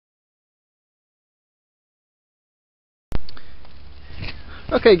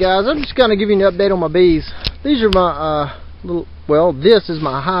Okay guys, I'm just gonna give you an update on my bees. These are my this is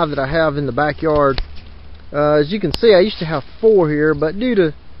my hive that I have in the backyard. As you can see, I used to have 4 here, but due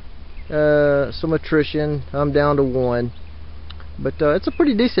to some attrition, I'm down to 1. But it's a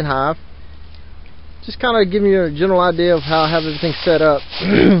pretty decent hive. Just kind of giving you a general idea of how I have everything set up.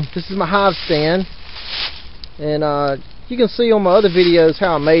 This is my hive stand, and you can see on my other videos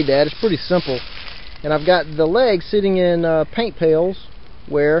how I made that. It's pretty simple. And I've got the legs sitting in paint pails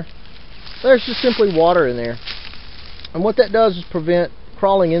where there's just simply water in there. And what that does is prevent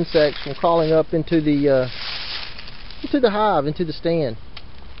crawling insects from crawling up into the hive, into the stand.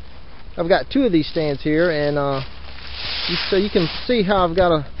 I've got 2 of these stands here, and so you can see how I've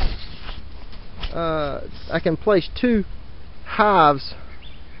got I can place 2 hives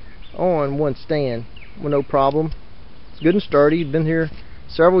on one stand with no problem. It's good and sturdy. Been here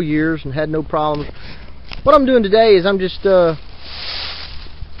several years and had no problems. What I'm doing today is I'm just going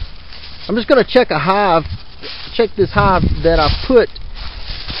to check this hive that I put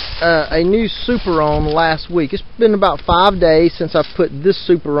a new super on last week. It's been about 5 days since I put this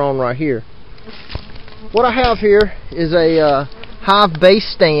super on right here. What I have here is a hive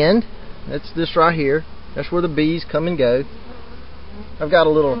base stand. That's this right here. That's where the bees come and go. I've got a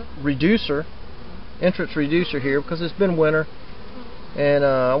little reducer, entrance reducer here, because it's been winter, and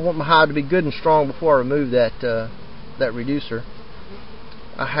I want my hive to be good and strong before I remove that reducer.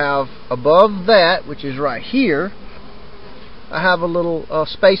 I have above that, which is right here, I have a little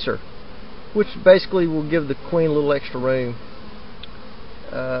spacer, which basically will give the queen a little extra room.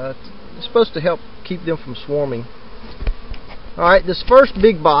 It's supposed to help keep them from swarming. Alright, this first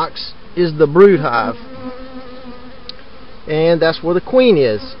big box is the brood hive, and that's where the queen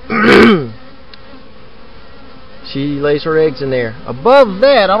is. She lays her eggs in there. Above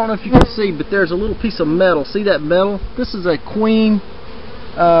that, I don't know if you can see, but there's a little piece of metal. See that metal? This is a queen.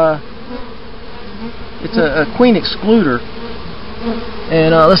 It's a queen excluder.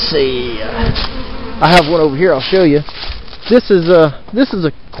 And let's see. I have one over here. I'll show you. This is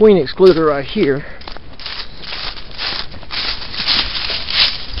a queen excluder right here.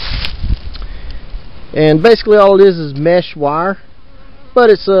 And basically all it is mesh wire, but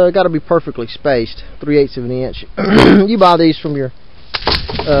it's got to be perfectly spaced, 3/8 of an inch. You buy these from your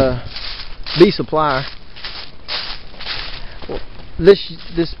bee supplier. Well,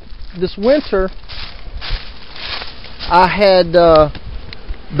 this winter I had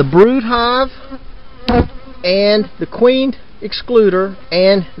the brood hive and the queen excluder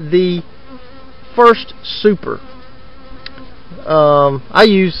and the first super. I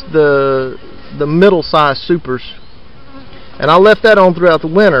used the middle size supers, and I left that on throughout the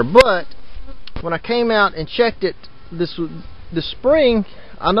winter. But when I came out and checked it this spring,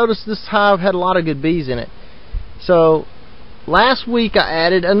 I noticed this hive had a lot of good bees in it. So last week I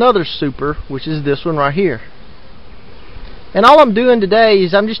added another super, which is this one right here. And all I'm doing today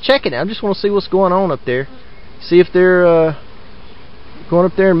is I'm just checking it. I just want to see what's going on up there. See if they're going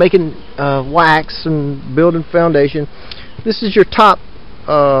up there and making wax and building foundation. This is your top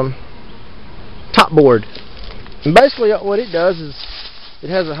board. And basically what it does is it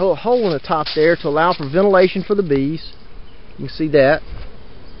has a hole in the top there to allow for ventilation for the bees. You can see that.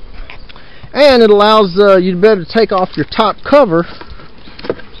 And it allows you to be able to take off your top cover,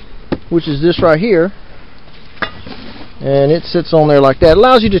 which is this right here. And it sits on there like that. It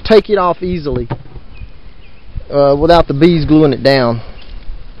allows you to take it off easily without the bees gluing it down.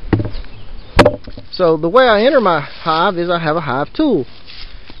 So the way I enter my hive is I have a hive tool.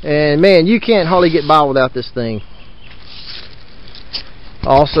 And man, you can't hardly get by without this thing.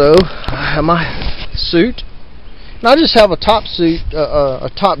 Also, I have my suit. And I just have a top suit, a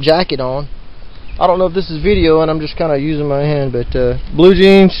top jacket on. I don't know if this is video and I'm just kind of using my hand, but blue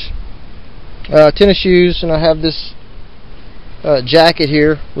jeans, tennis shoes, and I have this jacket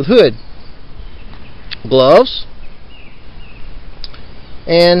here with hood, gloves,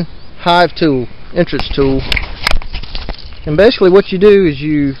 and hive tool, entrance tool. And basically what you do is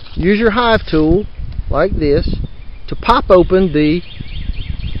you use your hive tool like this to pop open the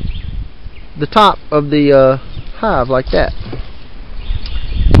top of the hive like that.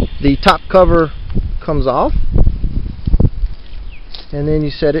 The top cover comes off, and then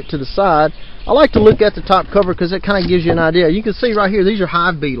you set it to the side. I like to look at the top cover because it kind of gives you an idea. You can see right here, these are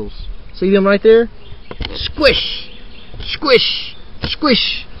hive beetles. See them right there? Squish, squish,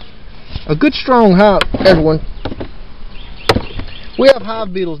 squish. A good strong hive, everyone. We have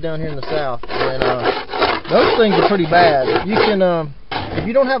hive beetles down here in the south, and those things are pretty bad. You can, if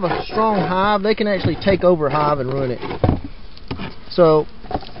you don't have a strong hive, they can actually take over a hive and ruin it. So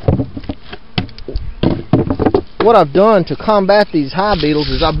what I've done to combat these hive beetles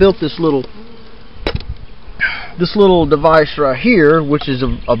is I built this little device right here, which is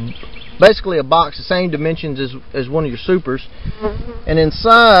basically a box the same dimensions as one of your supers, and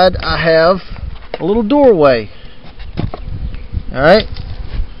inside I have a little doorway. Alright,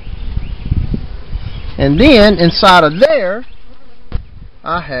 and then inside of there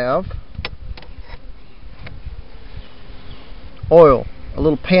I have oil, a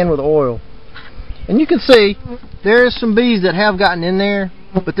little pan with oil. And you can see there is some bees that have gotten in there,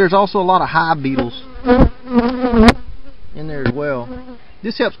 but there's also a lot of hive beetles in there as well.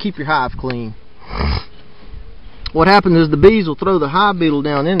 This helps keep your hive clean. What happens is the bees will throw the hive beetle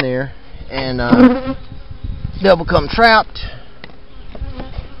down in there, and they'll become trapped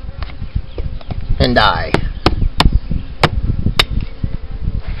and die.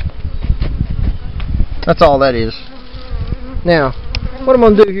 That's all that is. Now, what I'm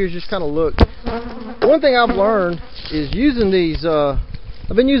going to do here is just kind of look. One thing I've learned is using these,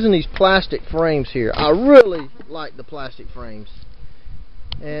 I've been using these plastic frames here. I really like the plastic frames.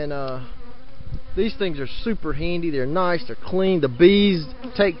 And these things are super handy. They're nice, they're clean. The bees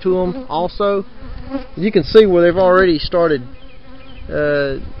take to them also. You can see where they've already started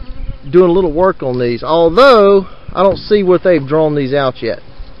doing a little work on these. Although, I don't see what they've drawn these out yet.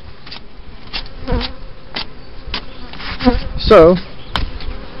 So,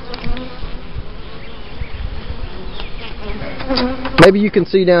 maybe you can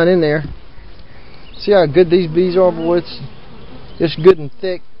see down in there. See how good these bees are, boys? Just good and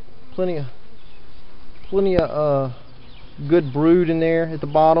thick. Plenty of good brood in there at the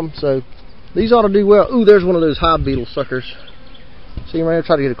bottom. So these ought to do well. Ooh, there's one of those hive beetle suckers. See him right here?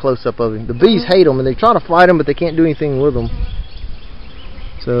 Try to get a close up of him. The bees hate them and they try to fight them, but they can't do anything with them.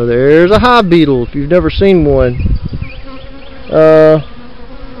 So there's a hive beetle if you've never seen one.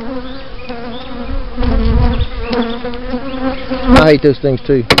 I hate those things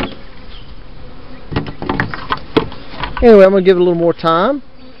too. Anyway, I'm going to give it a little more time.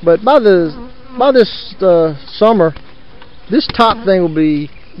 But by this summer, this top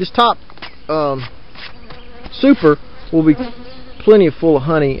super will be plenty full of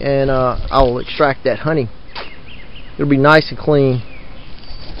honey, and I'll extract that honey. It'll be nice and clean.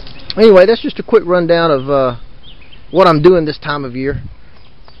 Anyway, that's just a quick rundown of what I'm doing this time of year.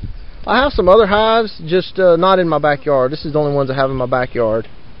 I have some other hives, just not in my backyard. This is the only ones I have in my backyard.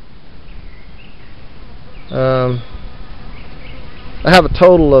 I have a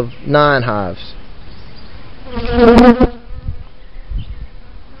total of 9 hives.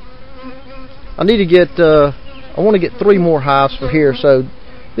 I need to get, I want to get 3 more hives for here. So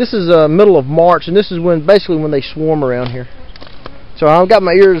this is middle of March, and this is basically when they swarm around here. So I've got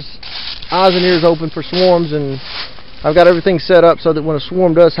my eyes and ears open for swarms, and I've got everything set up so that when a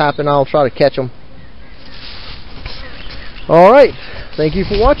swarm does happen, I'll try to catch them. Alright, thank you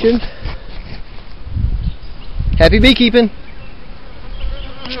for watching. Happy beekeeping!